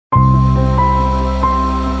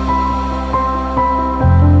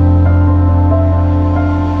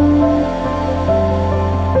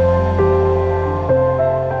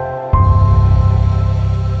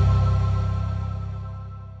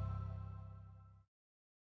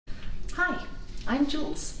Hi, I'm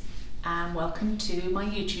Jules and welcome to my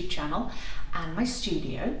YouTube channel and my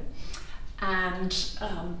studio, and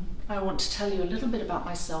I want to tell you a little bit about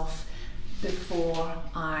myself before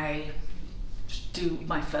I do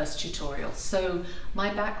my first tutorial. So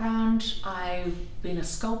my background, I've been a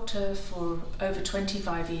sculptor for over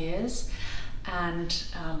 25 years, and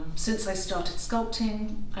since I started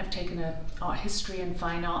sculpting I've taken an art history and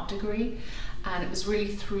fine art degree, and it was really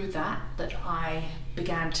through that that I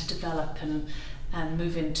began to develop and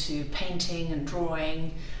move into painting and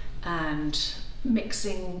drawing and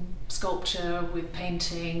mixing sculpture with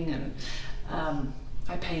painting, and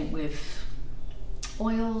I paint with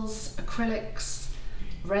oils, acrylics,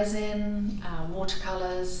 resin,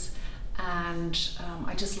 watercolors, and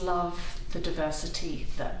I just love the diversity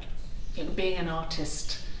that being an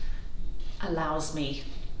artist allows me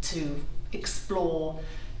to explore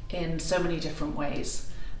in so many different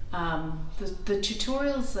ways. The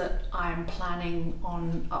tutorials that I'm planning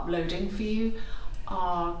on uploading for you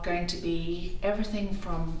are going to be everything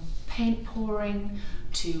from paint pouring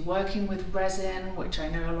to working with resin, which I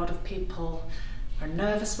know a lot of people are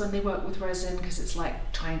nervous when they work with resin because it's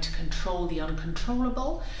like trying to control the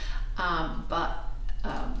uncontrollable, but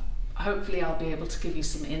hopefully I'll be able to give you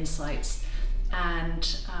some insights.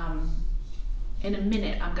 And in a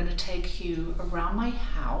minute I'm going to take you around my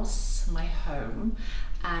house, my home,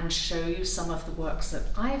 and show you some of the works that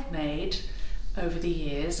I've made over the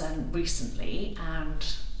years and recently. And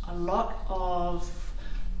a lot of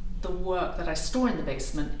the work that I store in the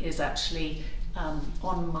basement is actually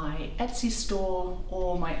on my Etsy store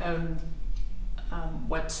or my own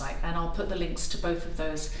website, and I'll put the links to both of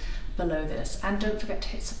those below this, and don't forget to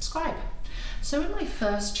hit subscribe. So in my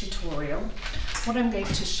first tutorial, what I'm going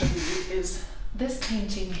to show you is this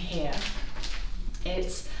painting here.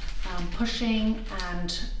 It's pushing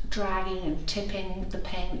and dragging and tipping the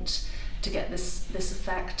paint to get this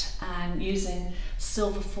effect, and using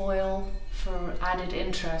silver foil for added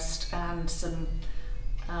interest and some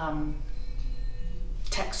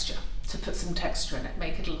texture, to put some texture in it,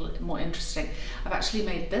 make it a little bit more interesting. I've actually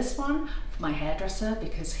made this one for my hairdresser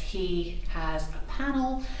because he has a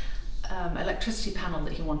panel, electricity panel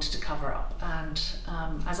that he wanted to cover up, and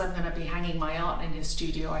as I'm going to be hanging my art in his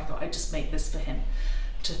studio, I thought I'd just make this for him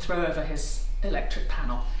to throw over his electric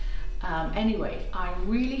panel. Anyway, I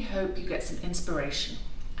really hope you get some inspiration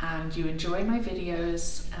and you enjoy my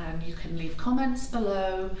videos, and you can leave comments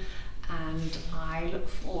below, and I look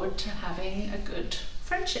forward to having a good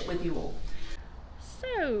friendship with you all.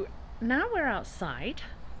 So now we're outside,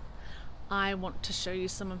 I want to show you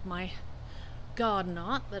some of my garden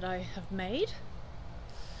art that I have made.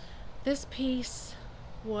 This piece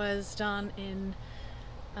was done in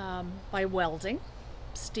by welding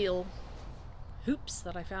steel hoops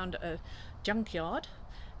that I found at a junkyard,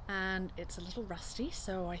 and it's a little rusty,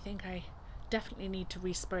 so I think I definitely need to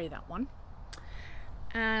respray that one.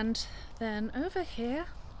 And then over here,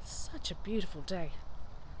 such a beautiful day,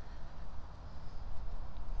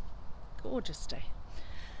 gorgeous day,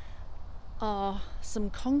 are some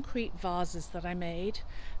concrete vases that I made,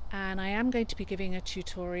 and I am going to be giving a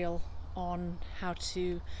tutorial on how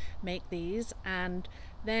to make these and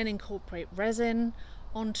then incorporate resin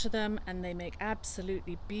onto them, and they make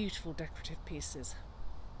absolutely beautiful decorative pieces.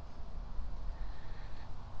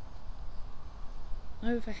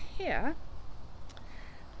 Over here,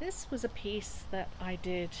 this was a piece that I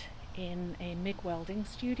did in a MIG welding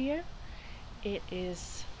studio. It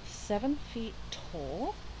is 7 feet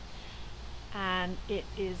tall and it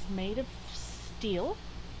is made of steel.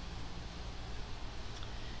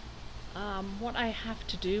 What I have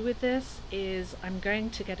to do with this is I'm going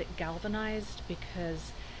to get it galvanized,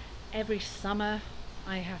 because every summer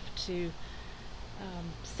I have to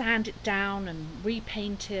sand it down and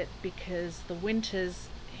repaint it, because the winters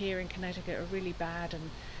here in Connecticut are really bad,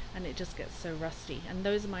 and it just gets so rusty. And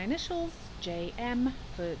those are my initials, JM,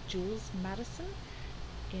 for Jules Madison,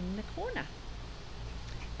 in the corner.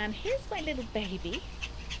 And here's my little baby.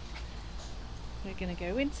 We're going to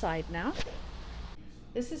go inside now.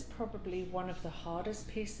 This is probably one of the hardest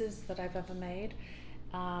pieces that I've ever made.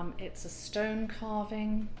 It's a stone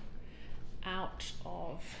carving out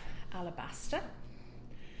of alabaster,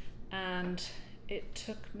 and it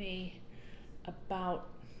took me about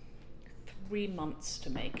 3 months to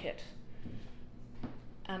make it.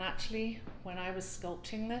 And actually, when I was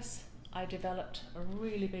sculpting this, I developed a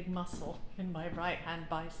really big muscle in my right hand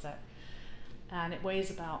bicep, and it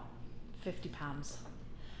weighs about 50 pounds.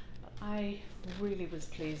 But I really was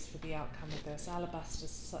pleased with the outcome of this. Alabaster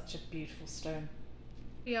is such a beautiful stone.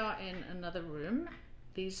 We are in another room,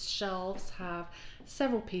 These shelves have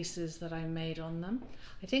several pieces that I made on them.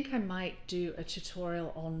 I think I might do a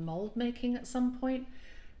tutorial on mold making at some point.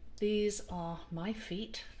 These are my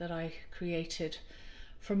feet that I created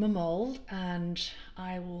from a mold, and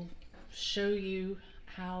I will show you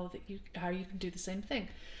how you can do the same thing.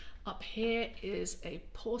 Up here is a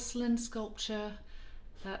porcelain sculpture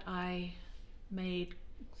that I made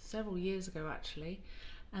several years ago actually,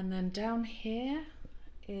 and then down here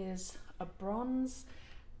is a bronze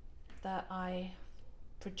that I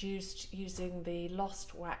produced using the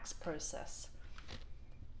lost wax process.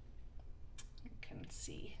 You can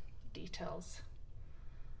see details.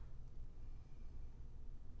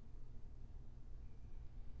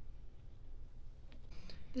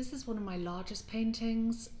 This is one of my largest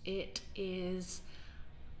paintings. It is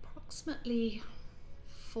approximately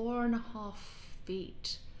 4.5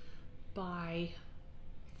 feet by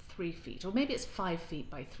 3 feet, or maybe it's 5 feet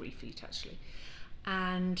by 3 feet actually.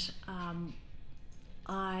 And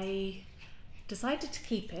I decided to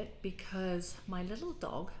keep it because my little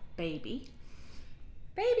dog, Baby,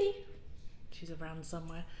 she's around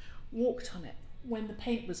somewhere, walked on it when the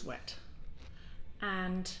paint was wet.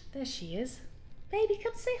 And there she is. Baby,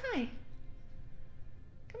 come say hi.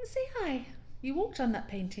 Come and say hi. You walked on that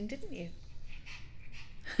painting, didn't you?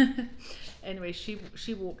 Anyway,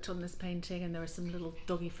 she walked on this painting, and there were some little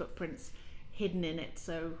doggy footprints hidden in it,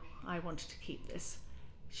 so I wanted to keep this.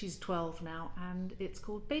 She's 12 now, and it's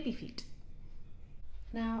called Baby Feet.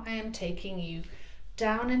 Now I am taking you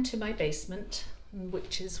down into my basement,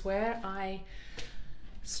 which is where I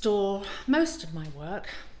store most of my work,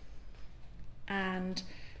 and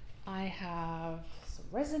I have some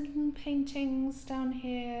resin paintings down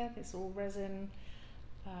here. It's all resin.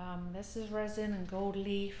 This is resin and gold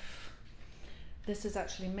leaf. This is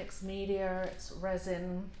actually mixed media. It's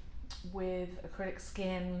resin with acrylic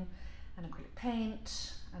skin and acrylic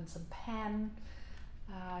paint and some pen.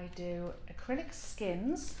 I do acrylic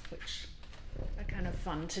skins, which are kind of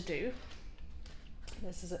fun to do.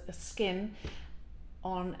 This is a skin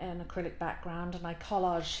on an acrylic background, and I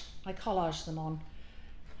collage them on.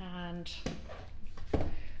 And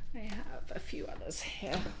I have a few others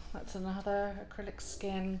here. That's another acrylic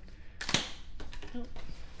skin. Oh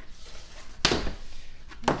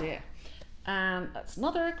dear. And that's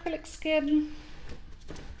another acrylic skin.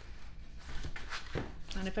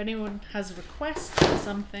 And if anyone has a request for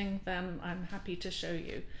something, then I'm happy to show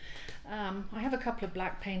you. I have a couple of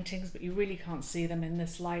black paintings, but you really can't see them in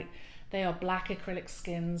this light. They are black acrylic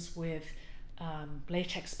skins with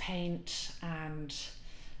latex paint and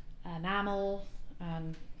enamel,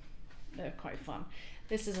 and they're quite fun.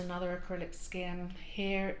 This is another acrylic skin.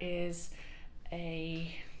 Here is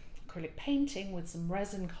a acrylic painting with some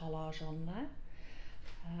resin collage on there.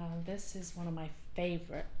 This is one of my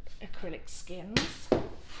favorite acrylic skins. I'll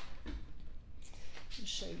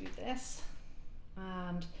show you this.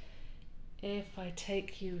 And if I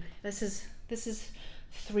take you, this is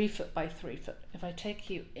 3 foot by 3 foot. If I take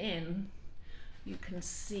you in, you can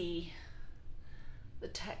see the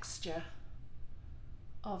texture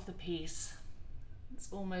of the piece.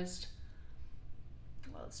 It's almost,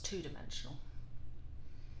 well, it's two-dimensional.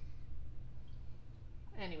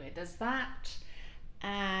 Anyway, there's that.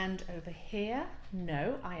 And over here,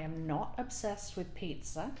 no, I am not obsessed with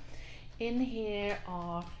pizza. In here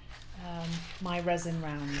are my resin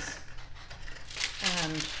rounds,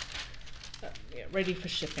 and yeah, ready for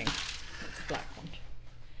shipping. That's a black one.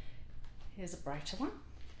 Here's a brighter one.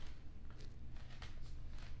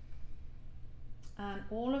 And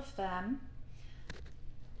all of them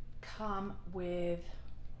come with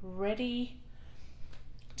ready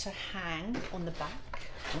to hang on the back.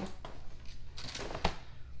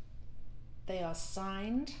 They are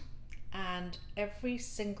signed, and every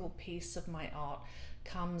single piece of my art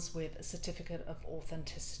comes with a certificate of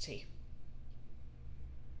authenticity.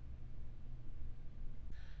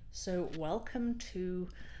 So welcome to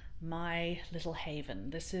my little haven.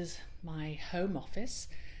 This is my home office,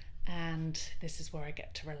 and this is where I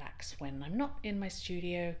get to relax when I'm not in my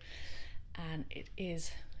studio, and it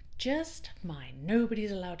is just mine.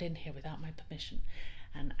 Nobody's allowed in here without my permission.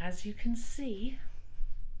 And as you can see,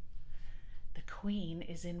 the Queen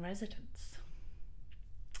is in residence.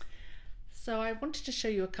 So I wanted to show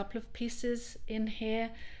you a couple of pieces in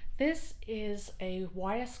here. This is a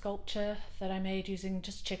wire sculpture that I made using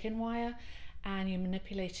just chicken wire, and you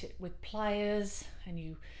manipulate it with pliers, and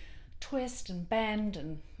you twist and bend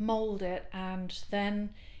and mold it, and then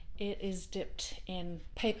it is dipped in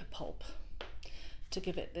paper pulp to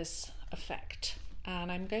give it this effect.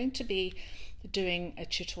 And I'm going to be doing a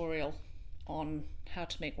tutorial on how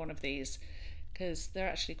to make one of these, because they're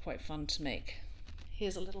actually quite fun to make.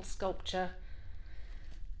 here's a little sculpture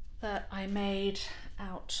that I made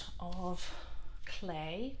out of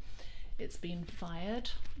clay. It's been fired.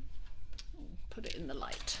 Put it in the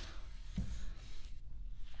light.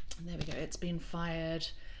 And there we go. It's been fired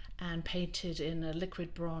and painted in a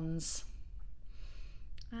liquid bronze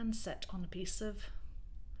and set on a piece of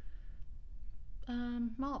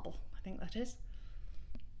marble, I think that is.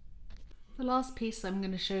 The last piece I'm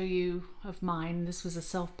going to show you of mine, this was a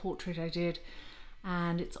self-portrait I did,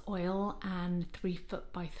 and it's oil and 3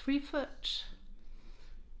 foot by 3 foot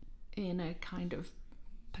in a kind of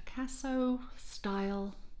Picasso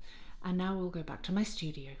style. And now we'll go back to my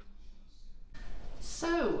studio.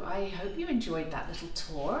 So I hope you enjoyed that little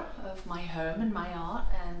tour of my home and my art,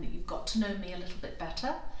 and that you've got to know me a little bit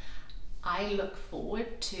better. I look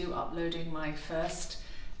forward to uploading my first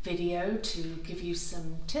video to give you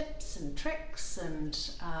some tips and tricks,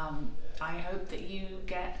 and I hope that you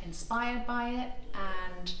get inspired by it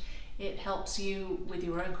and it helps you with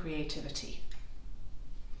your own creativity.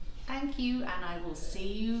 Thank you, and I will see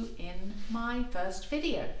you in my first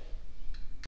video.